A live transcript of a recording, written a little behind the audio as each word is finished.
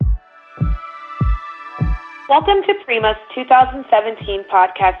Welcome to Prima's 2017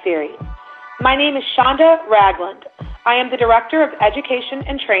 podcast series. My name is Shonda Ragland. I am the Director of Education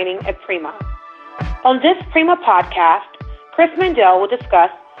and Training at Prima. On this Prima podcast, Chris Mandel will discuss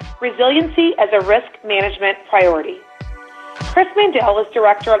resiliency as a risk management priority. Chris Mandel is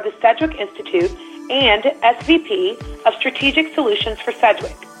Director of the Sedgwick Institute and SVP of Strategic Solutions for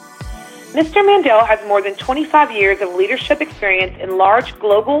Sedgwick. Mr. Mandel has more than 25 years of leadership experience in large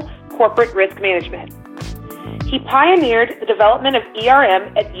global corporate risk management. He pioneered the development of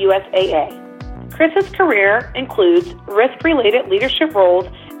ERM at USAA. Chris's career includes risk-related leadership roles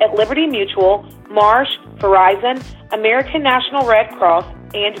at Liberty Mutual, Marsh, Verizon, American National Red Cross,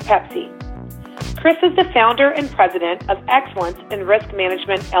 and Pepsi. Chris is the founder and president of Excellence in Risk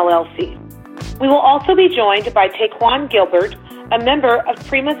Management, LLC. We will also be joined by Taquan Gilbert, a member of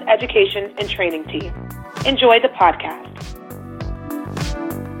Prima's education and training team. Enjoy the podcast.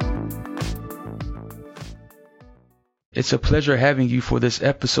 It's a pleasure having you for this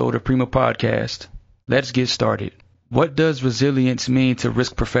episode of Prima Podcast. Let's get started. What does resilience mean to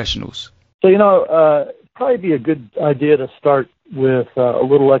risk professionals? So, probably be a good idea to start with a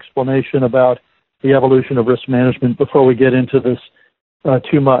little explanation about the evolution of risk management before we get into this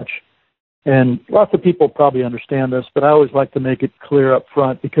too much. And lots of people probably understand this, but I always like to make it clear up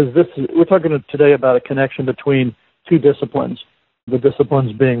front because we're talking today about a connection between two disciplines. The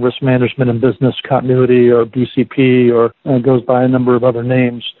disciplines being risk management and business continuity, or BCP, or goes by a number of other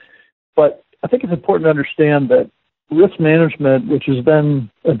names. But I think it's important to understand that risk management, which has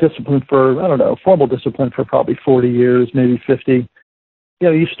been a discipline for, formal discipline for probably 40 years, maybe 50,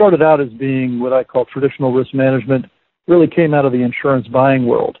 you started out as being what I call traditional risk management, really came out of the insurance buying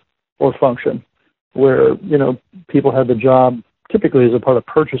world or function, where, people had the job typically as a part of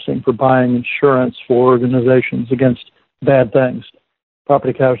purchasing for buying insurance for organizations against bad things,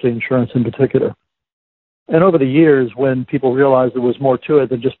 property casualty insurance in particular. And over the years, when people realized there was more to it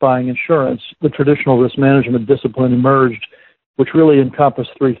than just buying insurance, the traditional risk management discipline emerged, which really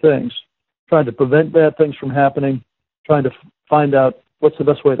encompassed three things: trying to prevent bad things from happening, trying to find out what's the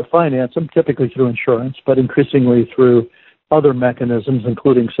best way to finance them, typically through insurance, but increasingly through other mechanisms,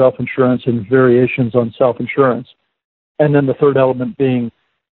 including self-insurance and variations on self-insurance. And then the third element being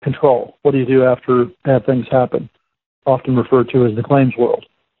control. What do you do after bad things happen? Often referred to as the claims world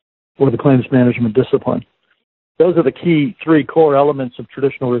or the claims management discipline. Those are the key three core elements of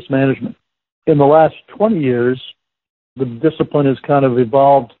traditional risk management. In the last 20 years, the discipline has kind of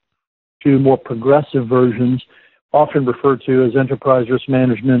evolved to more progressive versions, often referred to as enterprise risk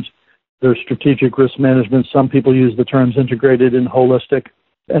management. There's strategic risk management. Some people use the terms integrated and holistic.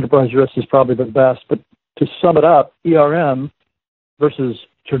 Enterprise risk is probably the best. But to sum it up, ERM versus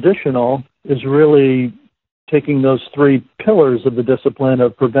traditional is really taking those three pillars of the discipline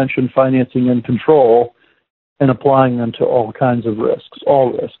of prevention, financing, and control, and applying them to all kinds of risks,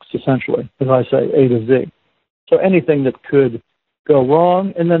 all risks, essentially, as I say, A to Z. So anything that could go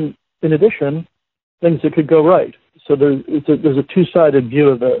wrong, and then, in addition, things that could go right. So there's a two-sided view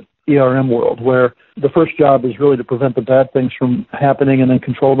of the ERM world, where the first job is really to prevent the bad things from happening and then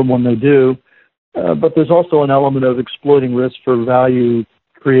control them when they do. But there's also an element of exploiting risk for value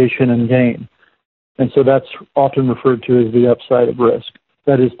creation and gain. And so that's often referred to as the upside of risk.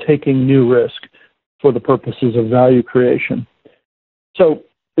 That is taking new risk for the purposes of value creation. So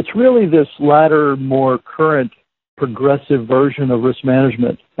it's really this latter, more current, progressive version of risk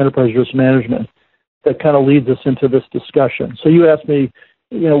management, enterprise risk management, that kind of leads us into this discussion. So you asked me,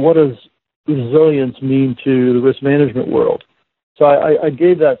 what does resilience mean to the risk management world? So I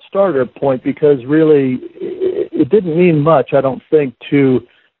gave that starter point because really it didn't mean much, I don't think, to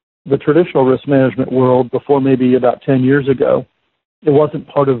the traditional risk management world before maybe about 10 years ago. It wasn't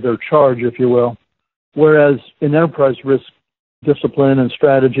part of their charge, if you will. Whereas in enterprise risk discipline and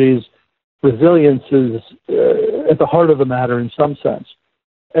strategies, resilience is at the heart of the matter in some sense.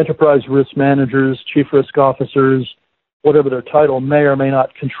 Enterprise risk managers, chief risk officers, whatever their title, may or may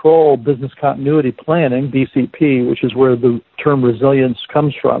not control business continuity planning, BCP, which is where the term resilience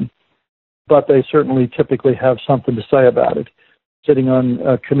comes from. But they certainly typically have something to say about it, sitting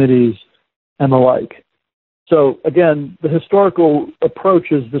on committees and the like. So again, the historical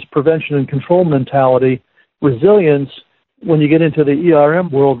approach is this prevention and control mentality. Resilience, when you get into the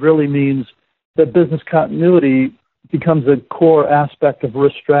ERM world, really means that business continuity becomes a core aspect of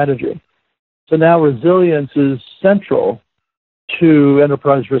risk strategy. So now resilience is central to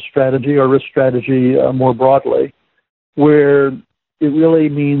enterprise risk strategy, or risk strategy more broadly, where it really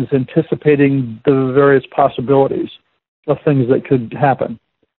means anticipating the various possibilities of things that could happen,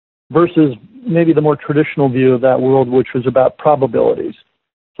 versus maybe the more traditional view of that world, which was about probabilities.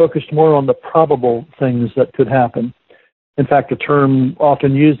 focused more on the probable things that could happen. In fact, a term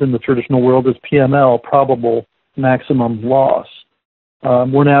often used in the traditional world is PML, probable maximum loss.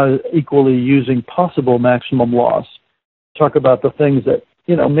 We're now equally using possible maximum loss to talk about the things that,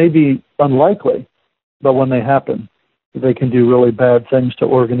 may be unlikely, but when they happen, they can do really bad things to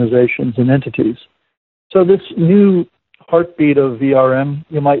organizations and entities. So this new heartbeat of VRM,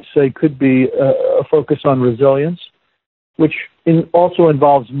 you might say, could be a focus on resilience, which also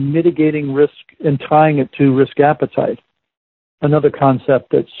involves mitigating risk and tying it to risk appetite. Another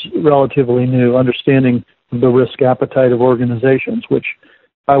concept that's relatively new, understanding the risk appetite of organizations, which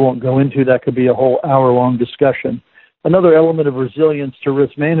I won't go into. That could be a whole hour-long discussion. Another element of resilience to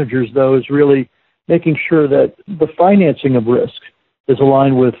risk managers, though, is really making sure that the financing of risk is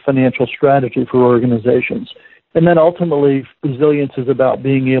aligned with financial strategy for organizations. And then ultimately, resilience is about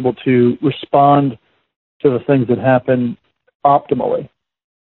being able to respond to the things that happen optimally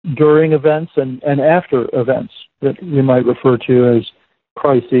during events and after events that we might refer to as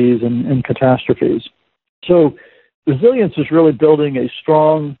crises and catastrophes. So resilience is really building a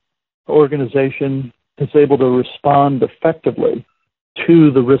strong organization that's able to respond effectively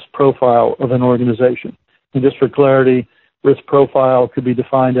to the risk profile of an organization. And just for clarity, risk profile could be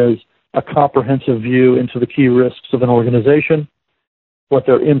defined as a comprehensive view into the key risks of an organization, what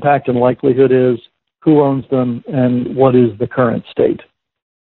their impact and likelihood is, who owns them, and what is the current state.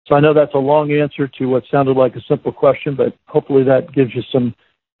 So I know that's a long answer to what sounded like a simple question, but hopefully that gives you some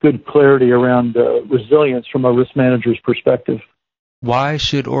good clarity around resilience from a risk manager's perspective. Why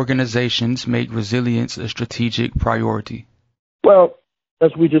should organizations make resilience a strategic priority? Well,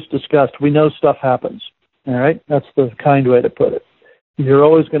 as we just discussed, we know stuff happens. All right? That's the kind way to put it. You're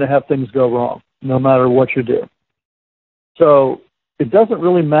always going to have things go wrong, no matter what you do. So it doesn't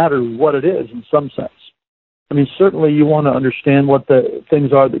really matter what it is in some sense. I mean, certainly you want to understand what the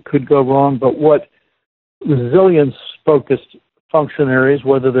things are that could go wrong, but what resilience-focused functionaries,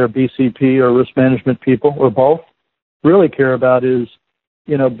 whether they're BCP or risk management people or both, really care about is,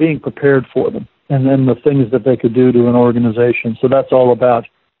 being prepared for them and then the things that they could do to an organization. So that's all about,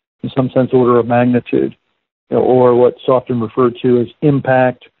 in some sense, order of magnitude, or what's often referred to as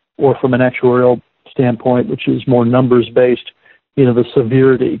impact, or from an actuarial standpoint, which is more numbers-based, the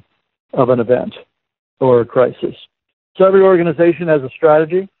severity of an event or a crisis. So every organization has a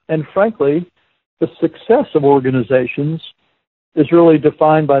strategy, and frankly, the success of organizations is really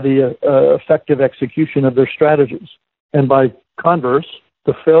defined by the effective execution of their strategies. And by converse,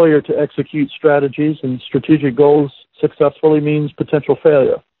 the failure to execute strategies and strategic goals successfully means potential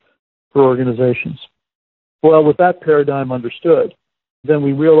failure for organizations. Well, with that paradigm understood, then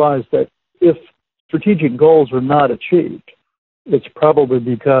we realize that if strategic goals are not achieved, it's probably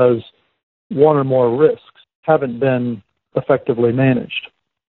because one or more risks haven't been effectively managed.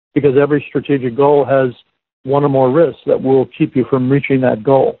 Because every strategic goal has one or more risks that will keep you from reaching that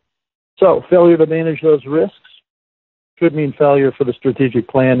goal. So failure to manage those risks could mean failure for the strategic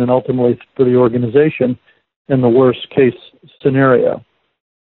plan and ultimately for the organization in the worst case scenario.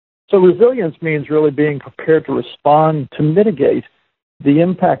 So resilience means really being prepared to respond to mitigate the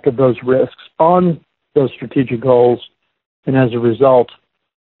impact of those risks on those strategic goals and as a result,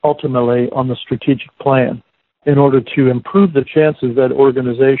 ultimately on the strategic plan in order to improve the chances that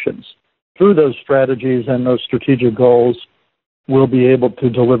organizations, through those strategies and those strategic goals, will be able to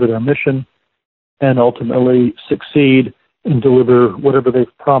deliver their mission and ultimately succeed and deliver whatever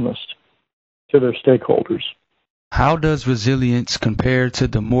they've promised to their stakeholders. How does resilience compare to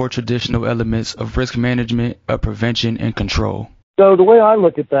the more traditional elements of risk management, of prevention, and control? So the way I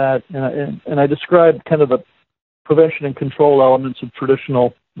look at that, and I describe kind of the prevention and control elements of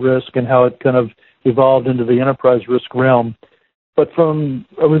traditional risk and how it kind of evolved into the enterprise risk realm. But from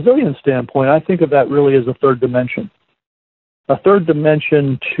a resilience standpoint, I think of that really as a third dimension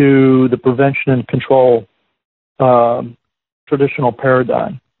to the prevention and control traditional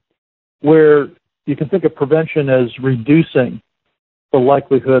paradigm, where you can think of prevention as reducing the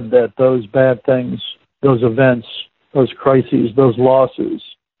likelihood that those bad things, those events, those crises, those losses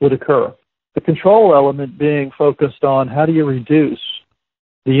would occur. The control element being focused on how do you reduce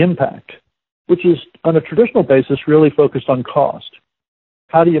the impact, which is on a traditional basis really focused on cost.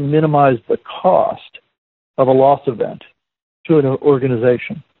 How do you minimize the cost of a loss event to an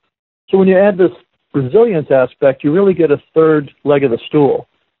organization? So when you add this resilience aspect, you really get a third leg of the stool,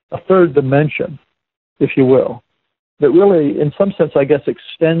 a third dimension, if you will, that really, in some sense, I guess,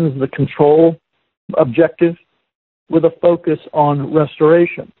 extends the control objective with a focus on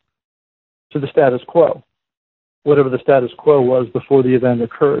restoration to the status quo, whatever the status quo was before the event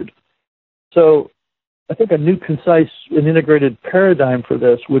occurred. So I think a new, concise, and integrated paradigm for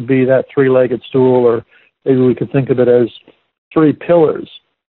this would be that three-legged stool, or maybe we could think of it as three pillars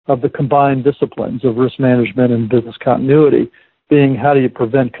of the combined disciplines of risk management and business continuity, being how do you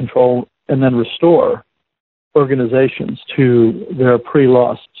prevent, control, and then restore organizations to their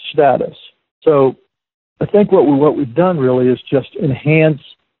pre-loss status. So I think what we've done really is just enhance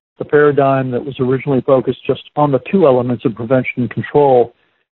the paradigm that was originally focused just on the two elements of prevention and control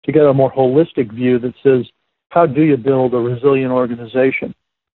to get a more holistic view that says, how do you build a resilient organization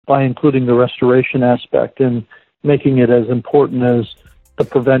by including the restoration aspect and making it as important as the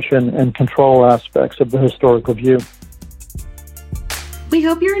prevention and control aspects of the historical view. We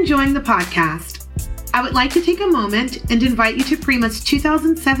hope you're enjoying the podcast. I would like to take a moment and invite you to Prima's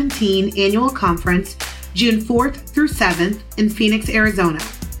 2017 annual conference, June 4th through 7th in Phoenix, Arizona.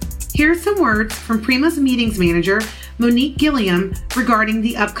 Here are some words from Prima's meetings manager, Monique Gilliam, regarding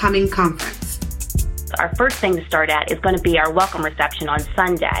the upcoming conference. Our first thing to start at is going to be our welcome reception on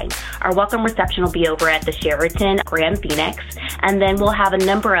Sunday. Our welcome reception will be over at the Sheraton Grand Phoenix, and then we'll have a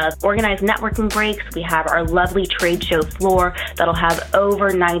number of organized networking breaks. We have our lovely trade show floor that'll have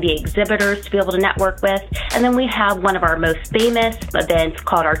over 90 exhibitors to be able to network with, and then we have one of our most famous events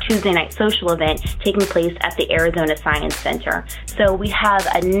called our Tuesday Night Social event taking place at the Arizona Science Center. So we have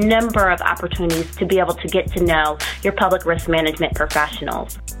a number of opportunities to be able to get to know your public risk management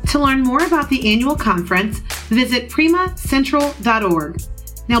professionals. To learn more about the annual conference, visit primacentral.org.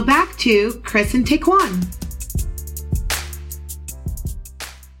 Now back to Chris and Taekwon.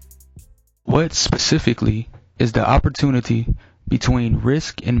 What specifically is the opportunity between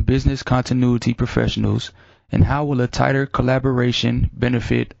risk and business continuity professionals, and how will a tighter collaboration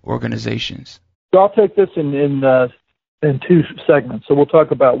benefit organizations? So I'll take this in two segments. So we'll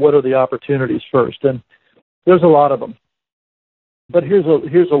talk about what are the opportunities first, and there's a lot of them. But here's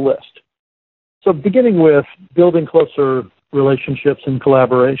a list. So beginning with building closer relationships and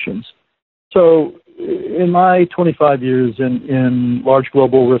collaborations. So in my 25 years in large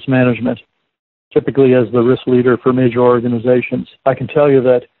global risk management, typically as the risk leader for major organizations, I can tell you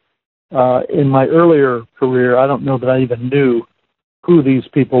that in my earlier career, I don't know that I even knew who these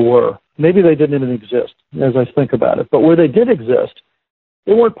people were. Maybe they didn't even exist as I think about it. But where they did exist,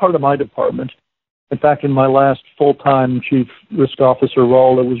 they weren't part of my department. In fact, in my last full-time chief risk officer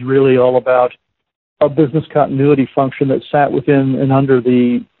role, it was really all about a business continuity function that sat within and under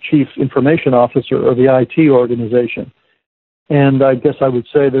the chief information officer of the IT organization. And I guess I would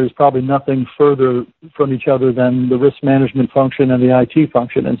say there's probably nothing further from each other than the risk management function and the IT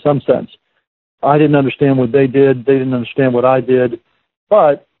function in some sense. I didn't understand what they did. They didn't understand what I did.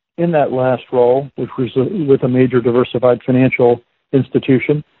 But in that last role, which was with a major diversified financial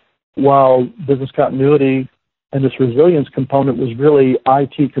institution, while business continuity and this resilience component was really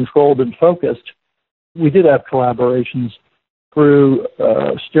IT controlled and focused, we did have collaborations through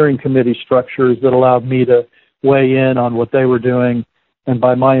steering committee structures that allowed me to weigh in on what they were doing, and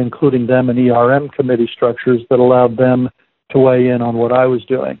by my including them in ERM committee structures that allowed them to weigh in on what I was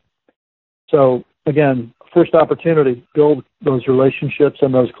doing. So again, first opportunity, build those relationships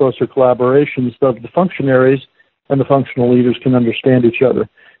and those closer collaborations so the functionaries and the functional leaders can understand each other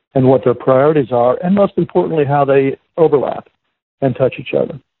and what their priorities are, and most importantly, how they overlap and touch each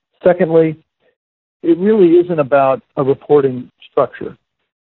other. Secondly, it really isn't about a reporting structure.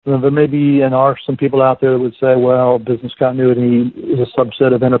 You know, there may be and are some people out there that would say, well, business continuity is a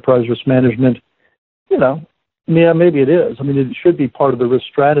subset of enterprise risk management. You know, yeah, maybe it is. I mean, it should be part of the risk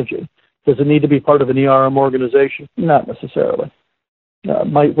strategy. Does it need to be part of an ERM organization? Not necessarily. It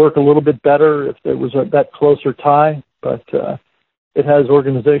might work a little bit better if there was that closer tie, but it has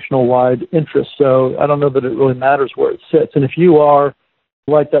organizational-wide interest, so I don't know that it really matters where it sits. And if you are,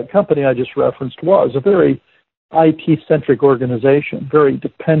 like that company I just referenced was, a very IT-centric organization, very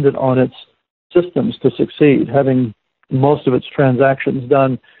dependent on its systems to succeed, having most of its transactions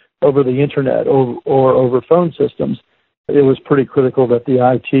done over the internet or over phone systems, it was pretty critical that the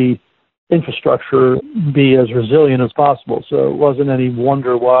IT infrastructure be as resilient as possible. So it wasn't any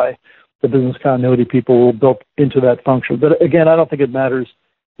wonder why the business continuity people were built into that function. But again, I don't think it matters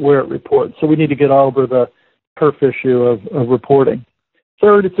where it reports. So we need to get over the turf issue of reporting.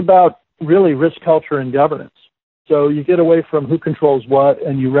 Third, it's about really risk culture and governance. So you get away from who controls what,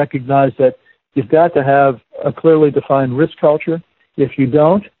 and you recognize that you've got to have a clearly defined risk culture. If you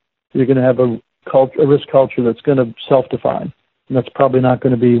don't, you're going to have a risk culture that's going to self-define. And that's probably not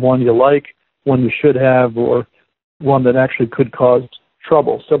going to be one you like, one you should have, or one that actually could cause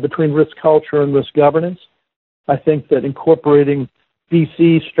trouble. So between risk culture and risk governance, I think that incorporating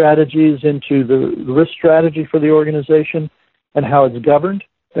BC strategies into the risk strategy for the organization and how it's governed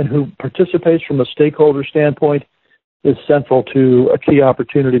and who participates from a stakeholder standpoint is central to a key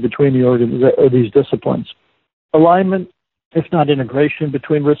opportunity between these disciplines. Alignment, if not integration,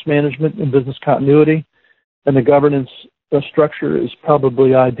 between risk management and business continuity and the governance structure is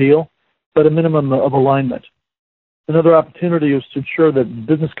probably ideal, but a minimum of alignment. Another opportunity is to ensure that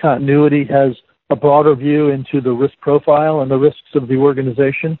business continuity has a broader view into the risk profile and the risks of the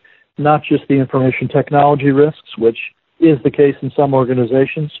organization, not just the information technology risks, which is the case in some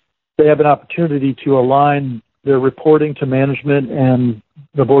organizations. They have an opportunity to align their reporting to management and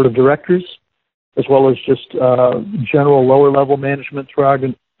the board of directors, as well as just general lower-level management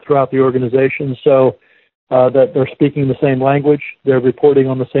throughout the organization, so that they're speaking the same language, they're reporting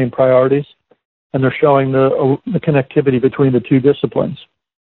on the same priorities, and they're showing the connectivity between the two disciplines.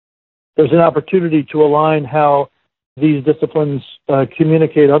 There's an opportunity to align how these disciplines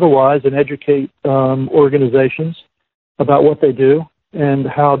communicate otherwise and educate organizations about what they do and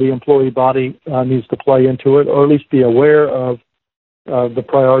how the employee body needs to play into it, or at least be aware of the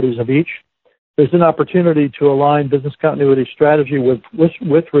priorities of each. There's an opportunity to align business continuity strategy with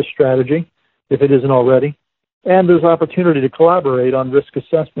risk strategy, if it isn't already. And there's opportunity to collaborate on risk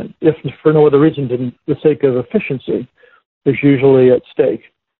assessment, if for no other reason than the sake of efficiency is usually at stake,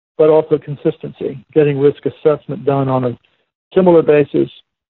 but also consistency, getting risk assessment done on a similar basis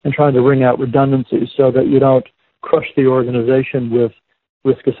and trying to wring out redundancies so that you don't crush the organization with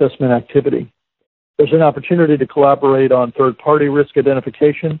risk assessment activity. There's an opportunity to collaborate on third-party risk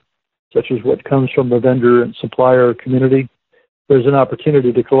identification, such as what comes from the vendor and supplier community. There's an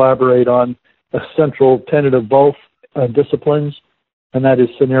opportunity to collaborate on a central tenet of both disciplines, and that is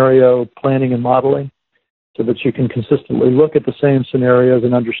scenario planning and modeling, so that you can consistently look at the same scenarios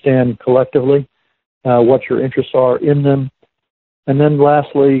and understand collectively what your interests are in them. And then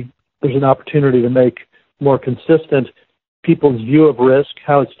lastly, there's an opportunity to make more consistent people's view of risk,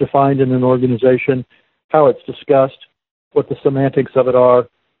 how it's defined in an organization, how it's discussed, what the semantics of it are,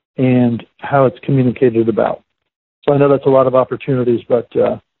 and how it's communicated about. So I know that's a lot of opportunities, but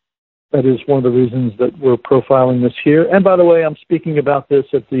that is one of the reasons that we're profiling this here. And by the way, I'm speaking about this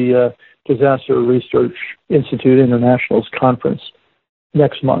at the Disaster Research Institute International's conference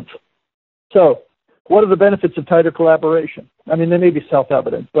next month. So what are the benefits of tighter collaboration? I mean, they may be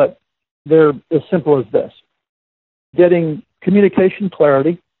self-evident, but they're as simple as this. Getting communication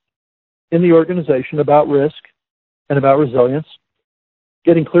clarity in the organization about risk and about resilience,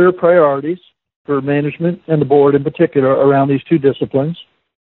 getting clear priorities for management and the board in particular around these two disciplines,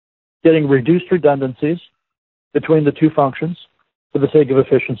 getting reduced redundancies between the two functions for the sake of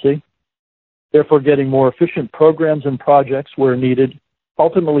efficiency, therefore getting more efficient programs and projects where needed,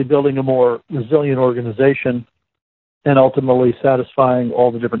 ultimately building a more resilient organization, and ultimately satisfying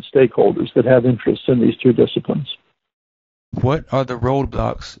all the different stakeholders that have interests in these two disciplines. What are the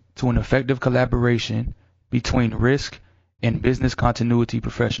roadblocks to an effective collaboration between risk and business continuity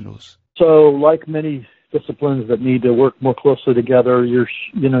professionals? So, like many disciplines that need to work more closely together,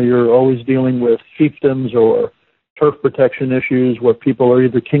 you're always dealing with fiefdoms or turf protection issues where people are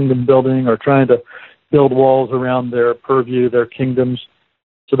either kingdom building or trying to build walls around their purview, their kingdoms.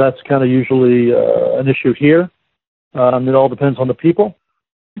 So that's kind of usually an issue here. It all depends on the people,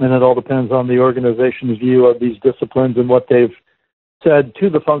 and it all depends on the organization's view of these disciplines and what they've said to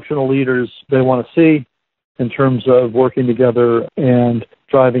the functional leaders they want to see in terms of working together and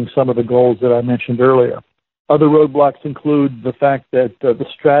driving some of the goals that I mentioned earlier. Other roadblocks include the fact that the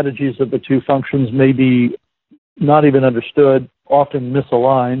strategies of the two functions may be not even understood, often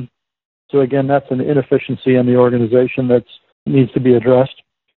misaligned. So again, that's an inefficiency in the organization that needs to be addressed.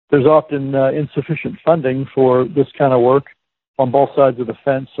 There's often insufficient funding for this kind of work on both sides of the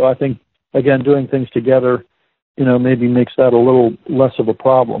fence. So I think, again, doing things together, maybe makes that a little less of a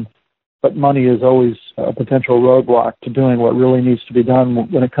problem. But money is always a potential roadblock to doing what really needs to be done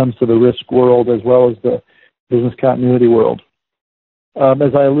when it comes to the risk world as well as the business continuity world.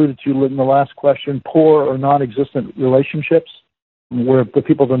 As I alluded to in the last question, poor or non-existent relationships where the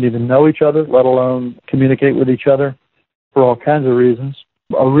people don't even know each other, let alone communicate with each other for all kinds of reasons.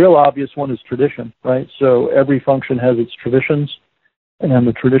 A real obvious one is tradition, right? So every function has its traditions, and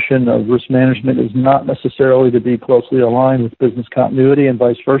the tradition of risk management is not necessarily to be closely aligned with business continuity and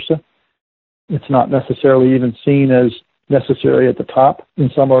vice versa. It's not necessarily even seen as necessary at the top in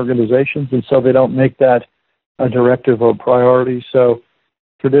some organizations, and so they don't make that a directive or priority. So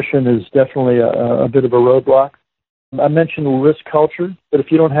tradition is definitely a bit of a roadblock. I mentioned risk culture, but if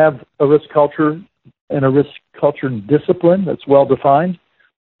you don't have a risk culture and a risk culture discipline that's well defined,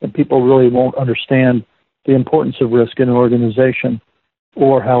 then people really won't understand the importance of risk in an organization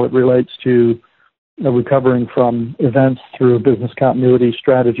or how it relates to recovering from events through business continuity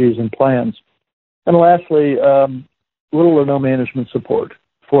strategies and plans. And lastly, little or no management support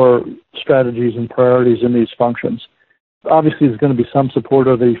for strategies and priorities in these functions. Obviously, there's going to be some support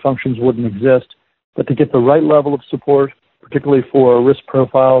or the functions wouldn't exist, but to get the right level of support, particularly for risk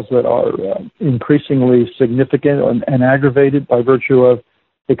profiles that are increasingly significant and aggravated by virtue of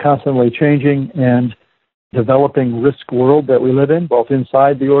the constantly changing and developing risk world that we live in, both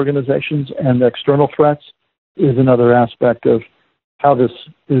inside the organizations and the external threats, is another aspect of how this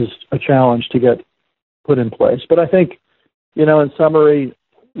is a challenge to get put in place. But I think, in summary,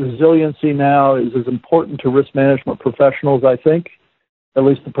 resiliency now is as important to risk management professionals, I think, at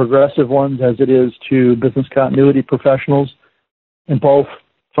least the progressive ones, as it is to business continuity professionals. And both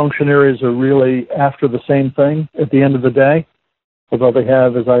function areas are really after the same thing at the end of the day, although they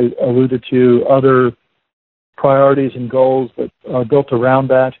have, as I alluded to, other priorities and goals that are built around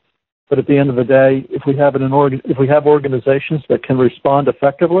that. But at the end of the day, if we have organizations that can respond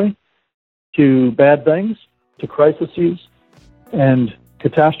effectively to bad things, to crises and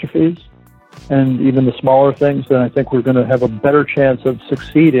catastrophes, and even the smaller things, then I think we're going to have a better chance of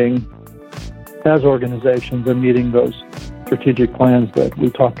succeeding as organizations in meeting those strategic plans that we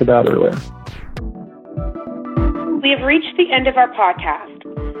talked about earlier. We have reached the end of our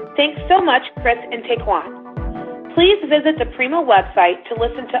podcast. Thanks so much, Chris and Taekwon. Please visit the Prima website to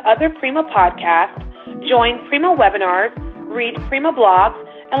listen to other Prima podcasts, join Prima webinars, read Prima blogs,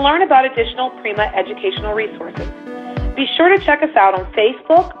 and learn about additional Prima educational resources. Be sure to check us out on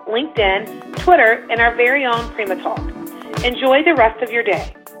Facebook, LinkedIn, Twitter, and our very own Prima Talk. Enjoy the rest of your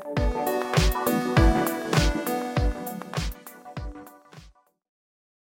day.